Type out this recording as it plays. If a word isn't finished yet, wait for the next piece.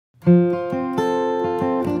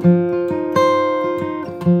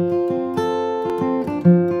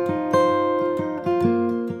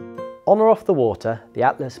off the water, the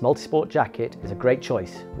Atlas Multisport jacket is a great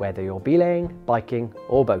choice, whether you're belaying, biking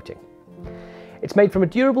or boating. It's made from a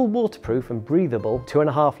durable, waterproof and breathable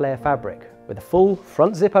 2.5 layer fabric with a full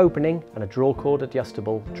front zip opening and a drawcord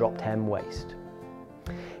adjustable dropped hem waist.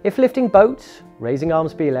 If lifting boats, raising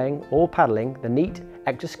arms belaying or paddling, the neat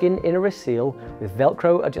ExoSkin inner wrist seal with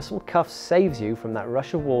velcro adjustable cuffs saves you from that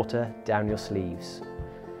rush of water down your sleeves.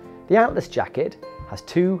 The Atlas jacket has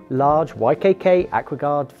 2 large YKK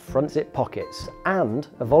AquaGuard front zip pockets and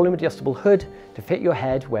a volume adjustable hood to fit your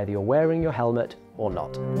head whether you're wearing your helmet or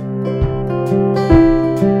not.